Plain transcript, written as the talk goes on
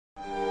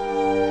Во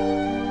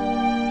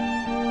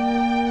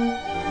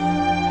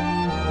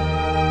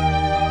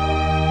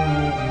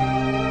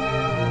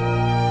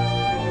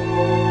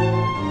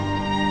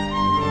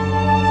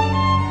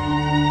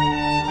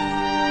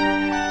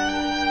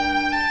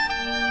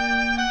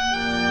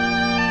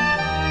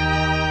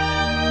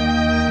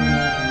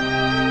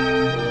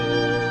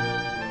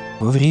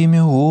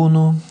время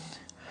оно,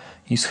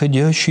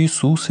 исходящий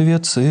Иисусове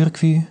от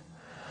церкви,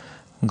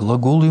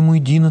 глагол ему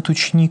един от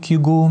ученик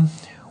его,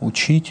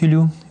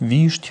 учителю,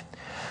 виждь,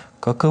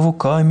 каково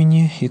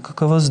камени и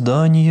каково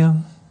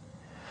здания.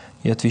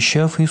 И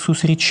отвещав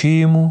Иисус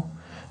рече ему,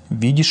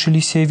 видишь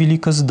ли сия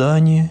велико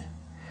здание,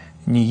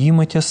 не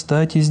имать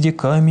остать изде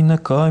камень на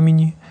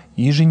камени,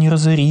 иже не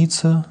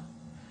разорится.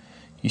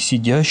 И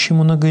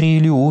сидящему на горе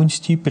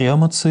Илионстии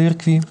прямо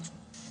церкви,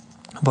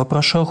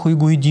 вопрошаху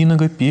его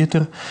единого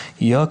Петр,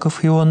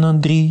 Яков, Иоанн,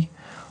 Андрей,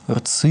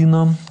 рцы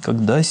нам,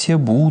 когда сия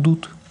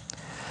будут,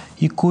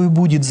 и кой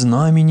будет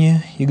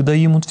знамение, и когда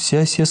имут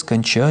вся сия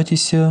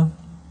скончатися.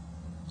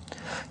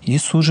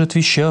 Иисус же,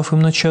 отвещав им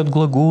начат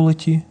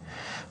глаголоти,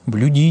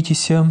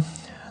 блюдитеся,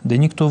 да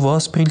никто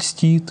вас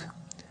прельстит.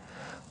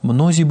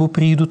 Мнози бо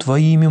придут во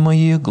имя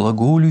Мое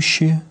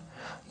глаголюще,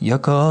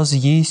 яко аз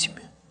есмь,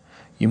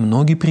 и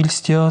многие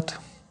прельстят.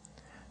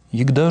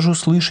 Егда же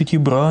услышите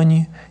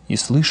брани, и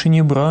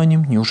слышание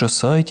браням не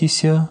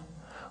ужасайтеся,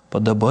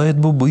 подобает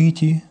бо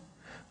быти,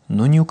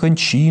 но не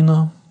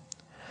укончина.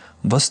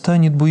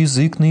 Восстанет бо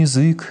язык на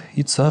язык,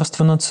 и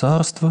царство на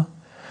царство,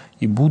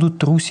 и будут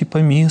труси по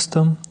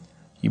местам,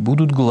 и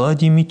будут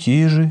глади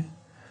мятежи,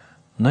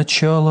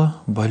 начало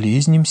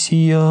болезням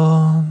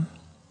сия.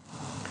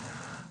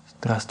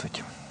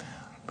 Здравствуйте,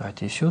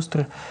 братья и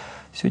сестры.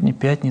 Сегодня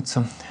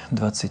пятница,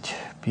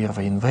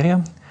 21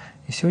 января.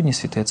 И сегодня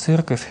Святая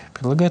Церковь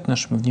предлагает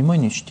нашему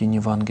вниманию чтение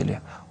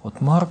Евангелия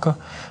от Марка.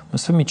 Мы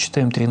с вами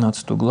читаем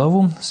 13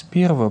 главу с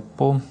 1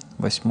 по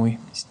 8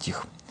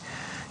 стих.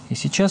 И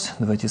сейчас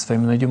давайте с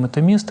вами найдем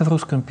это место в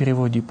русском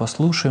переводе и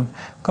послушаем,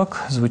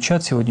 как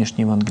звучат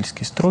сегодняшние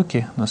евангельские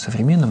строки на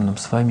современном нам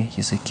с вами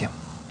языке.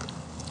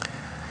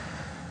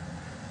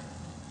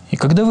 «И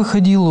когда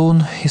выходил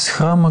он из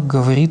храма,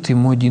 говорит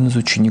ему один из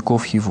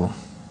учеников его: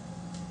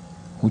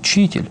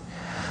 „Учитель,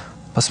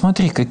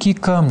 посмотри, какие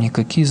камни,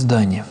 какие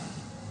здания“.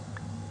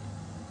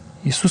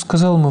 Иисус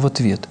сказал ему в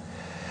ответ: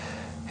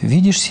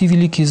 „Видишь сии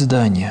великие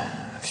здания,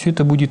 все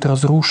это будет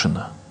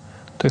разрушено,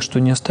 так что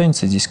не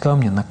останется здесь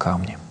камня на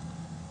камне“.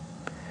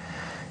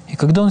 И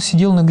когда он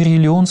сидел на горе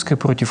Илионской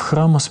против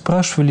храма,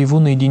 спрашивали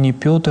его наедине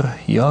Петр,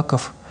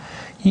 Иаков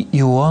и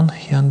Иоанн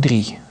и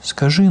Андрей: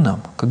 „Скажи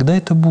нам, когда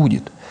это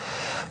будет?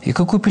 И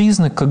какой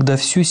признак, когда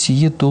все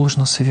сие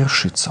должно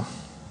совершиться?“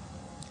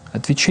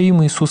 Отвечая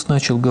им, Иисус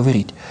начал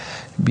говорить: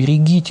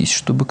 „Берегитесь,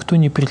 чтобы кто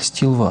не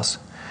прельстил вас.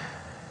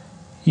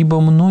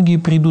 Ибо многие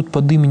придут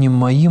под именем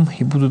Моим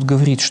и будут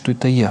говорить, что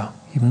это Я,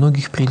 и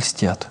многих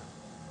прельстят.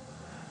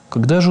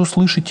 Когда же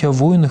услышите о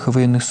войнах и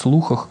военных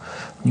слухах,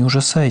 не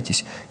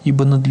ужасайтесь,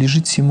 ибо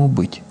надлежит всему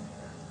быть.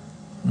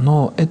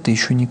 Но это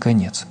еще не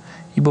конец.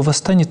 Ибо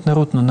восстанет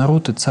народ на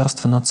народ и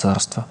царство на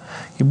царство,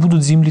 и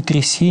будут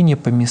землетрясения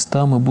по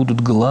местам, и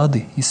будут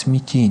глады и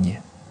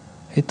смятения.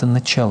 Это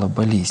начало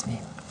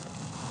болезней“.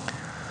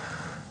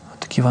 Вот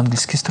такие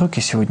евангельские строки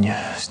сегодня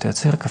Святая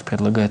Церковь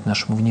предлагает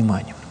нашему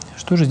вниманию.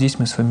 Что же здесь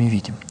мы с вами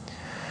видим?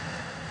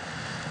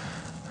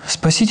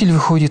 Спаситель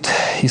выходит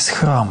из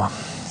храма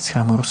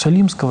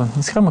Иерусалимского,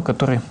 из храма,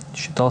 который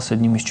считался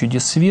одним из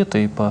чудес света,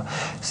 и по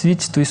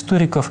свидетельству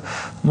историков,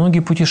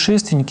 многие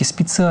путешественники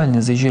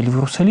специально заезжали в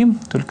Иерусалим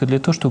только для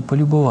того, чтобы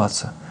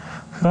полюбоваться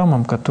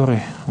храмом,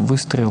 который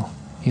выстроил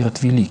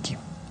Ирод Великий.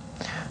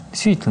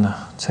 Действительно,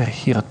 царь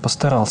Ирод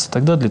постарался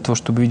тогда для того,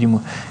 чтобы,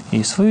 видимо,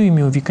 и свое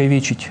имя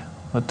увековечить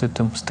в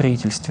этом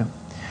строительстве.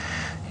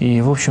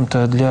 И, в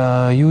общем-то,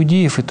 для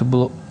иудеев это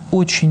было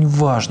очень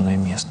важное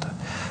место.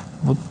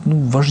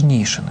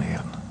 Важнейшее,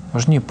 наверное.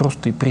 Важнее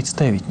просто и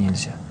представить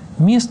нельзя.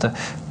 Место,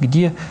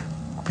 где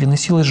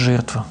приносилась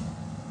жертва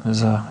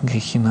за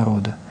грехи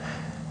народа.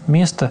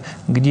 Место,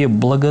 где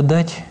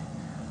благодать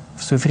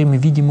в свое время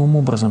видимым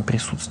образом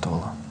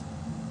присутствовала.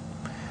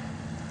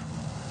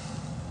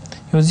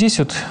 И вот здесь,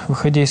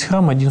 выходя из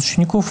храма, один из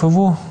учеников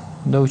его,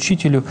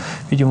 учителю,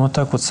 видимо,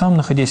 сам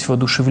находясь в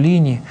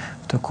воодушевлении,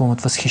 в таком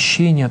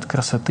восхищении от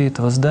красоты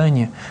этого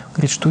здания,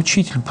 говорит, что: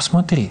 „Учитель,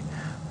 посмотри,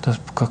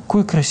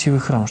 какой красивый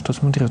храм, что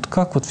смотри,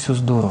 как все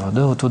здорово,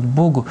 да,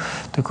 Богу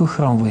такой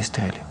храм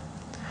выстроили“.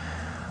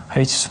 А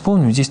ведь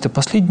вспомним, здесь-то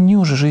последние дни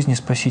уже жизни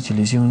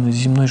Спасителя,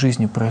 земной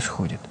жизни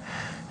происходит.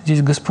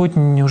 Здесь Господь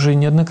уже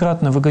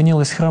неоднократно выгонял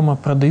из храма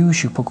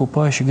продающих,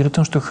 покупающих, говорит о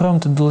том, что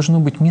храм-то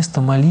должно быть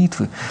место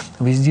молитвы.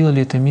 Вы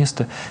сделали это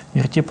место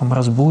вертепом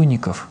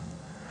разбойников.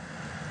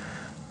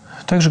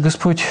 Также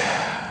Господь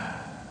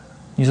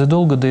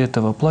незадолго до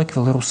этого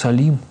оплакивал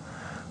Иерусалим,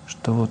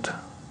 что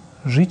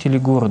жители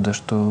города,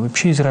 что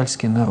вообще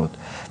израильский народ,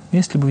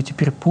 если бы вы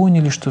теперь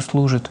поняли, что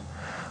служит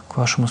к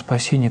вашему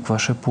спасению, к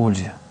вашей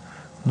пользе,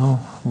 но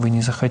вы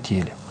не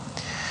захотели.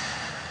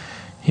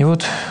 И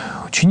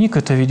ученик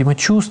это, видимо,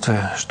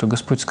 чувствуя, что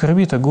Господь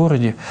скорбит о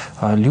городе,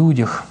 о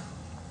людях,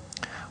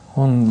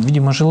 Он,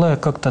 видимо, желая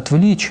как-то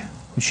отвлечь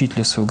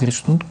учителя своего, говорит,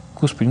 что,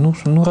 Господи,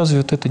 ну разве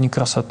вот это не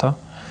красота?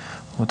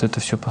 Вот это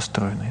все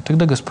построено. И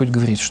тогда Господь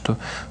говорит, что,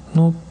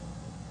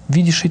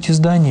 видишь эти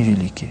здания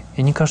великие,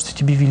 и они кажутся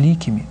тебе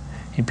великими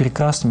и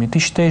прекрасными. И ты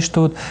считаешь,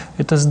 что вот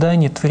это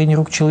здание, творение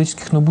рук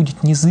человеческих, но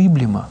будет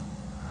незыблемо.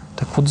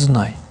 Так вот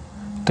знай,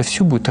 это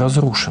все будет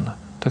разрушено.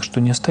 Так что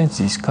не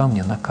останется здесь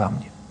камня на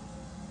камне.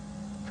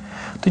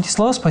 Вот эти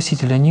слова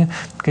Спасителя, они,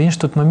 конечно,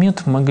 в тот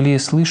момент могли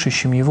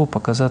слышащим его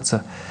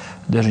показаться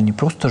даже не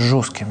просто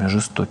жесткими, а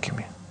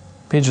жестокими.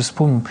 Опять же,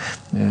 вспомним,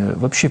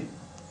 вообще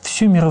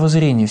все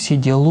мировоззрение, все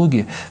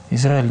идеологии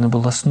Израиля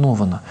было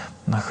основано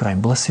на храме,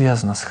 было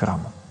связано с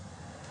храмом.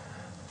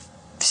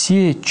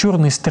 Все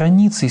черные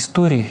страницы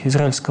истории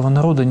израильского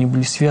народа, они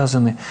были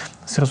связаны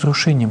с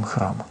разрушением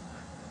храма,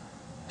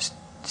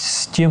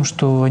 с тем,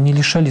 что они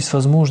лишались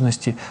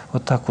возможности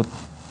вот так вот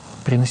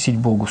приносить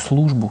Богу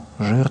службу,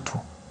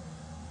 жертву.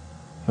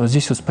 И вот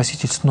здесь вот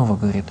Спаситель снова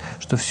говорит,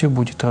 что все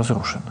будет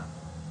разрушено.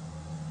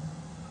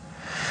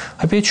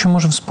 Опять еще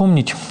можем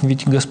вспомнить,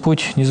 ведь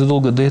Господь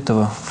незадолго до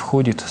этого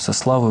входит со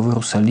славой в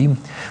Иерусалим.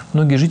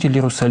 Многие жители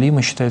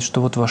Иерусалима считают,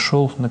 что вот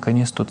вошел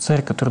наконец тот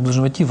царь, который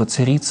должен войти,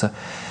 воцариться.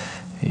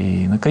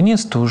 И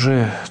наконец-то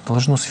уже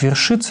должно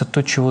свершиться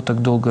то, чего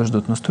так долго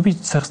ждут.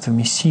 Наступить царство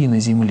Мессии на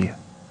земле.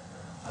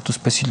 А тут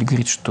Спаситель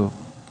говорит, что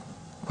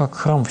как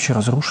храм вообще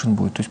разрушен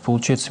будет. То есть,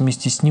 получается,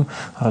 вместе с ним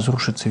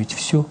разрушится ведь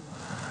все.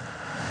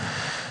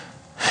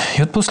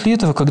 И вот после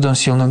этого, когда он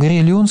сел на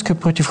горе Илионской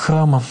против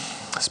храма,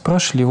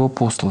 спрашивали его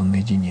апостолы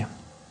наедине.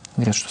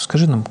 Говорят, что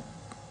скажи нам,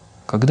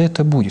 когда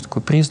это будет,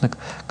 какой признак,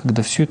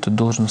 когда все это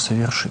должно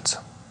совершиться.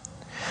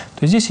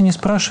 То есть здесь они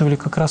спрашивали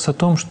как раз о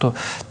том, что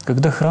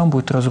когда храм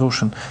будет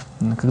разрушен,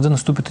 когда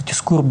наступят эти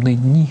скорбные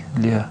дни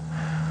для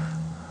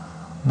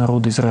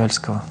народа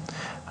израильского.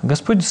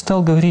 Господь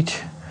стал говорить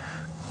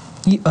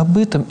и об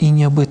этом, и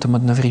не об этом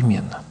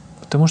одновременно.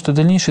 Потому что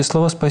дальнейшие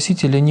слова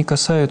Спасителя, они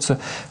касаются,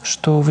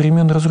 что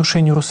времен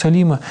разрушения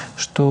Иерусалима,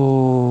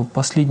 что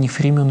последних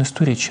времен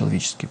истории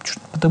человеческой.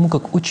 Потому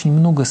как очень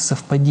много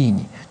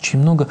совпадений, очень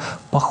много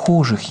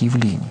похожих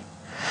явлений.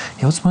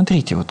 И вот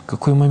смотрите, вот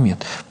какой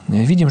момент.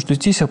 Видим, что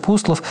здесь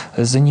апостолов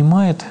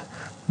занимает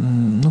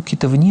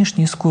какие-то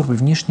внешние скорби,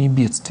 внешние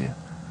бедствия.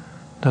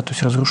 Да, то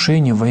есть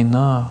разрушение,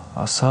 война,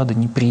 осада,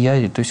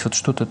 неприятие, то есть вот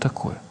что-то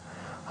такое.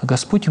 А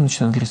Господь им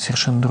начинает говорить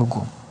совершенно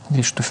другом.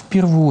 Говорит, что в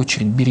первую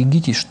очередь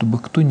берегитесь, чтобы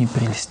кто не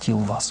прельстил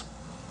вас.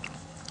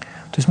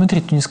 То есть,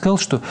 смотрите, он не сказал,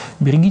 что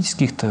берегитесь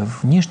каких-то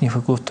внешних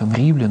врагов, там,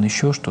 римлян,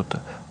 еще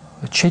что-то.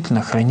 Тщательно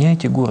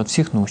охраняйте город,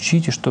 всех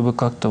научите, чтобы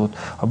как-то вот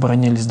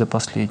оборонялись до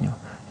последнего.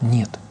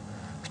 Нет.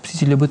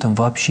 Спаситель об этом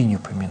вообще не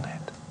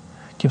упоминает.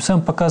 Тем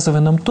самым показывая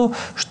нам то,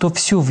 что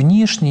все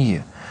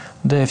внешнее,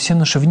 да, и вся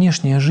наша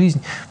внешняя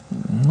жизнь,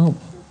 в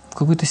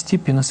какой-то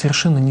степени она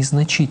совершенно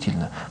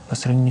незначительна по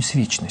сравнению с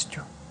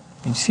вечностью.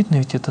 И действительно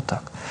ведь это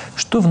так.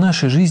 Что в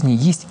нашей жизни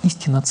есть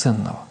истинно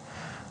ценного?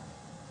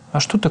 А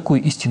что такое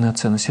истинная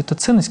ценность? Это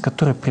ценность,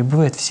 которая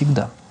пребывает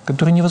всегда,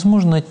 которую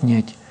невозможно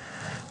отнять,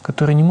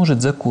 которая не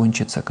может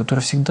закончиться,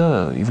 которая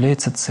всегда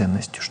является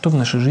ценностью. Что в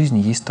нашей жизни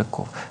есть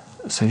такого?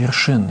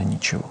 Совершенно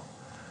ничего.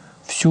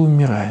 Все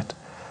умирает,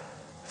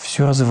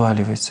 все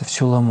разваливается,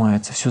 все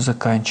ломается, все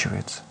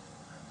заканчивается,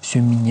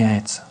 все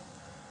меняется.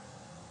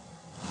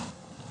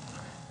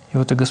 И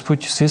вот и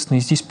Господь, естественно,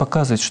 и здесь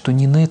показывает, что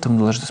не на этом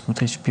должны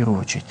смотреть в первую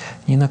очередь,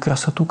 не на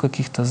красоту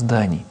каких-то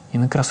зданий, не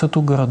на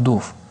красоту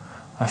городов,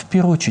 а в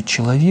первую очередь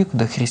человек,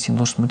 да, христианин,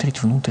 должен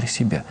смотреть внутрь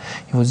себя.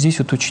 И вот здесь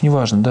вот очень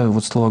важно, да,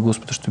 вот слова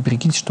Господа, что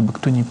берегитесь, чтобы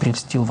кто не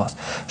прельстил вас.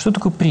 Что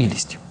такое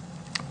прелесть?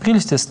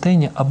 Прелесть – это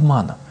состояние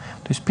обмана.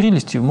 То есть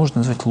прелесть можно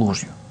назвать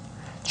ложью.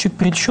 Человек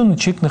прельщенный,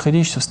 человек,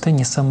 находящийся в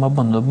состоянии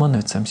самообмана,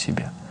 обманывает сам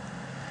себя.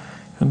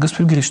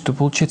 Господь говорит, что,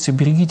 получается,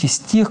 берегитесь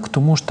тех,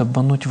 кто может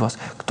обмануть вас,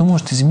 кто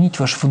может изменить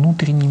ваш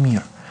внутренний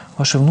мир,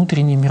 ваше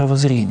внутреннее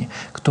мировоззрение,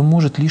 кто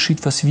может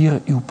лишить вас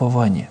веры и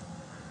упования.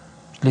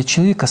 Для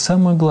человека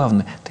самое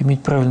главное – это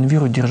иметь правильную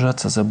веру,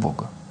 держаться за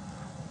Бога.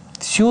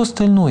 Все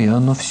остальное,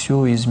 оно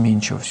все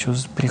изменчиво, все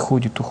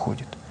приходит,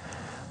 уходит.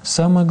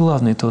 Самое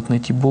главное – это вот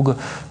найти Бога,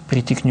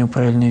 прийти к Нему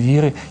правильной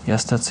верой и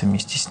остаться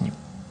вместе с Ним.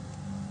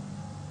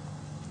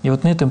 И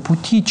вот на этом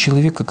пути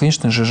человека,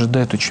 конечно же,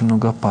 ожидает очень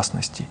много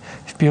опасностей.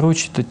 В первую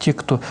очередь, это те,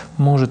 кто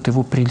может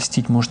его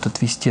прельстить, может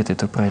отвести от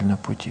этого правильного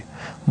пути,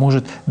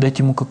 может дать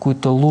ему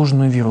какую-то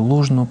ложную веру,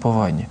 ложное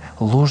упование,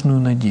 ложную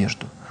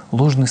надежду,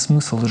 ложный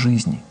смысл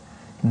жизни.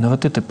 Именно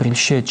вот это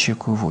прельщает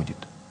человеку и уводит.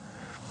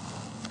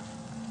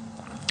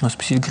 Но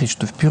Спаситель говорит,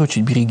 что в первую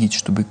очередь берегите,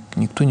 чтобы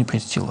никто не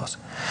прельстил вас.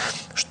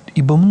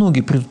 Ибо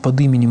многие придут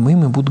под именем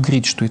моим и будут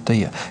говорить, что это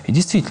я. И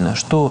действительно,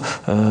 что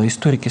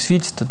историки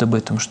свидетельствуют об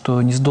этом,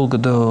 что незадолго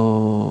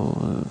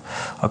до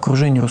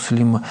окружения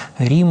Иерусалима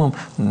Римом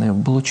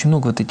было очень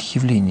много вот этих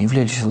явлений,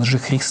 являлись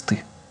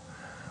лжехристы.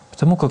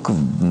 Потому как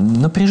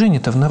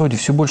напряжение-то в народе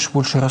все больше и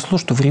больше росло,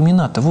 что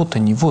времена-то вот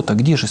они, вот, а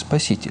где же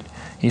Спаситель?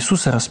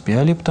 Иисуса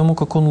распяли, потому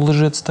как он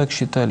лжец, так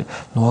считали.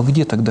 Ну а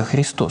где тогда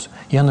Христос?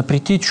 Иоанна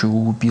Предтечу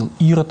убил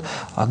Ирод,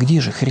 а где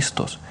же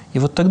Христос? И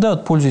вот тогда,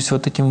 пользуясь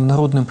вот этим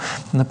народным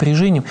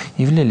напряжением,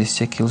 являлись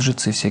всякие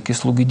лжецы, всякие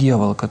слуги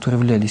дьявола, которые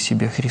являли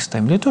себя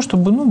Христами, для того,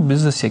 чтобы,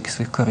 безо всяких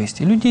своих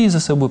корыстей, людей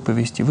за собой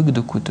повести,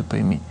 выгоду какую-то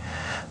поиметь.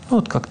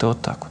 Вот как-то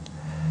вот так вот.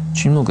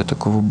 Очень много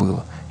такого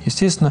было.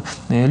 Естественно,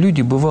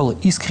 люди, бывало,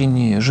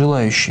 искренне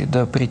желающие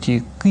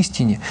прийти к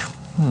истине,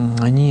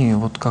 они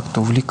вот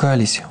как-то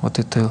увлекались вот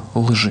этой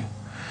лжи.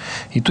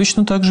 И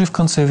точно так же и в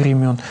конце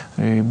времен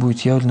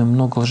будет явлено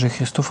много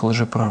лжехристов и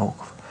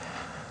лжепророков.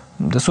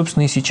 Да,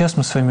 собственно, и сейчас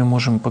мы с вами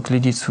можем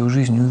поглядеть свою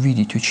жизнь и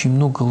увидеть очень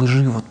много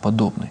лжи вот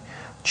подобной,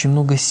 очень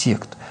много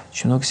сект,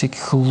 очень много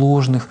всяких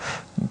ложных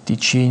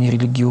течений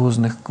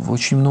религиозных,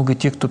 очень много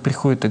тех, кто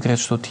приходит и говорят,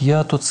 что вот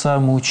я тот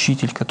самый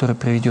учитель, который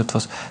приведет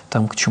вас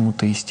там к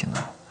чему-то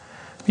истинному.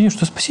 Видим,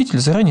 что Спаситель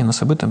заранее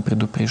нас об этом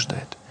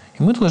предупреждает.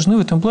 И мы должны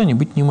в этом плане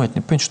быть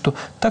внимательны, понять, что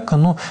так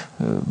оно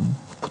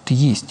вот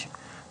есть,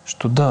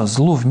 что да,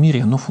 зло в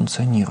мире, оно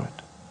функционирует.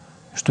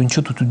 Что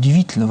ничего тут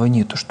удивительного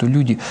нет, что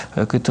люди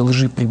к этой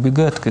лжи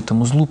прибегают, к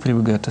этому злу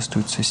прибегают,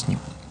 остаются с ним.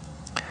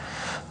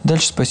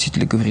 Дальше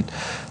Спаситель говорит: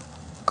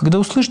 «Когда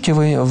услышите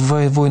о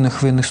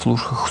войнах, военных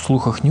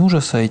слухах, не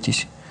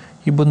ужасайтесь,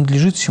 ибо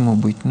надлежит всему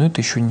быть, но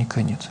это еще не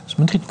конец».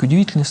 Смотрите, какие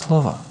удивительные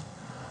слова.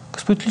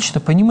 Господь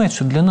лично понимает,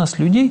 что для нас,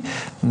 людей,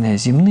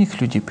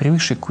 земных людей,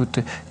 привыкших к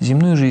какой-то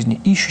земной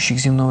жизни, ищущих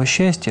земного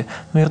счастья,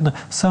 наверное,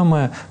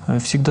 самое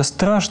всегда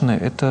страшное –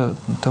 это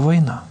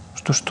война.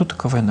 Что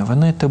такое война?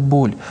 Война – это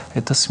боль,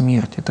 это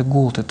смерть, это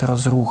голод, это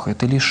разруха,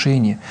 это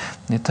лишение,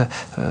 это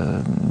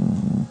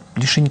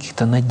лишение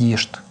каких-то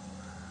надежд.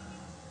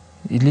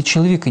 И для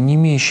человека, не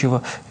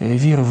имеющего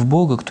веры в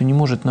Бога, кто не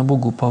может на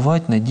Бога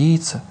уповать,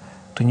 надеяться,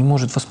 кто не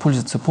может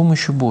воспользоваться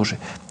помощью Божией,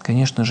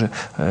 конечно же,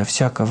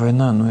 всякая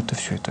война, это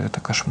все,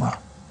 это кошмар.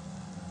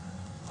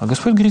 А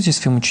Господь говорит здесь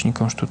своим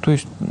ученикам, что то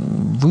есть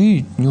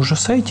вы не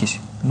ужасайтесь,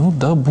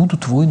 да,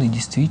 будут войны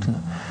действительно.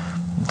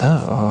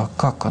 Да, а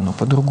как оно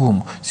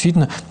по-другому?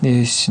 Действительно,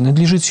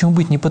 надлежит всему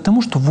быть не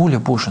потому, что воля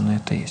Божия на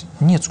это есть.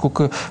 Нет,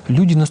 сколько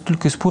люди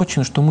настолько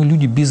испорчены, что мы,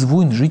 люди, без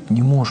войн жить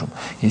не можем.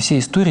 И вся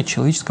история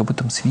человеческая об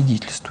этом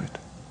свидетельствует.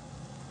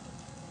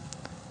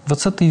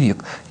 20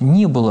 век.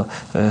 Не было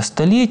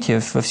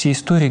столетия во всей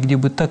истории, где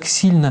бы так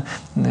сильно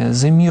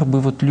за мир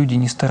бы люди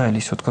не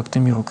старались как-то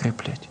мир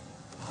укреплять.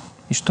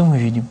 И что мы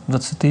видим?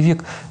 20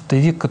 век – это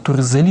век,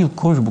 который залил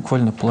кровью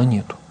буквально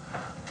планету.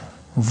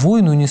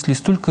 Войны унесли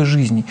столько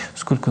жизней,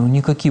 сколько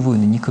никакие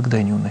войны никогда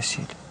не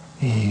уносили.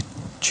 И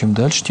чем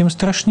дальше, тем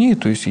страшнее.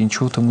 То есть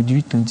ничего там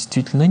удивительного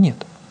действительно нет.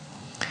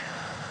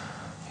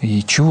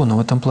 И чего нам в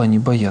этом плане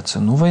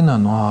бояться? Война,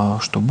 а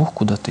что, Бог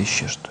куда-то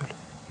исчез, что ли?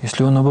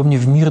 Если Он обо мне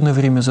в мирное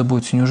время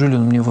заботится, неужели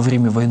Он мне во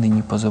время войны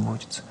не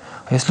позаботится?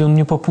 А если Он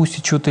мне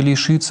попустит чего-то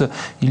лишиться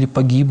или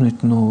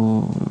погибнуть,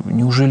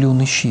 неужели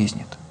Он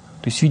исчезнет?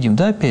 То есть видим,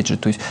 да, опять же,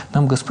 то есть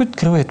нам Господь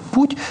открывает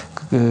путь,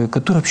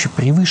 который вообще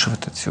превыше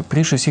это все,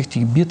 превыше всех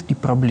этих бед и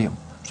проблем.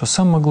 Что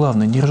самое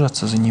главное –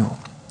 держаться за Него.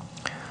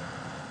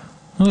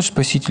 Дальше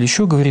Спаситель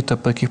еще говорит о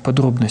таких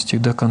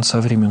подробностях до конца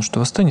времен,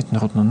 что восстанет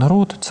народ на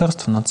народ,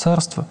 царство на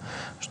царство,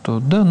 что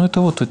да,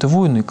 это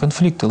войны,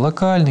 конфликты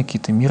локальные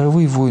какие-то,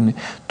 мировые войны.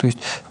 То есть,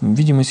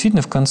 видимо,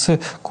 действительно в конце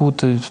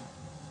какого-то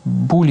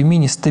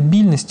более-менее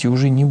стабильности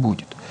уже не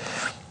будет.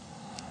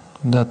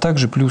 Да,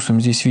 также плюсом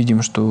здесь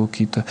видим, что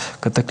какие-то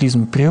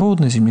катаклизмы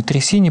природные,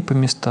 землетрясения по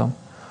местам,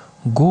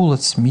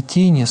 голод,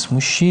 смятение,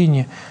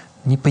 смущение,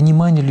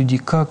 непонимание людей,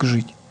 как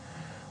жить.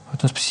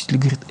 Вот Спаситель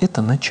говорит,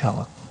 это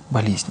начало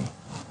болезней,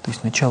 то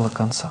есть начало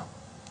конца.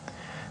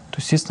 То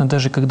есть, естественно,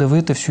 даже когда вы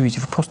это все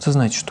видите, вы просто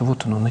знаете, что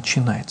вот оно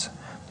начинается.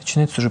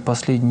 Начинаются уже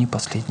последние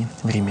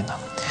времена.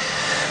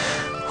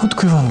 Вот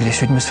такое Евангелие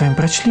сегодня мы с вами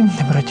прочли.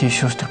 Братья и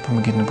сестры,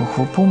 помоги нам Бог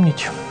его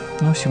помнить.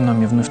 Всем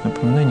нам я вновь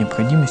напоминаю о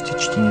необходимости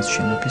чтения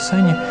Священного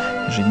Писания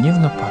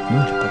ежедневно по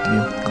одной или по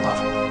две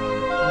главы.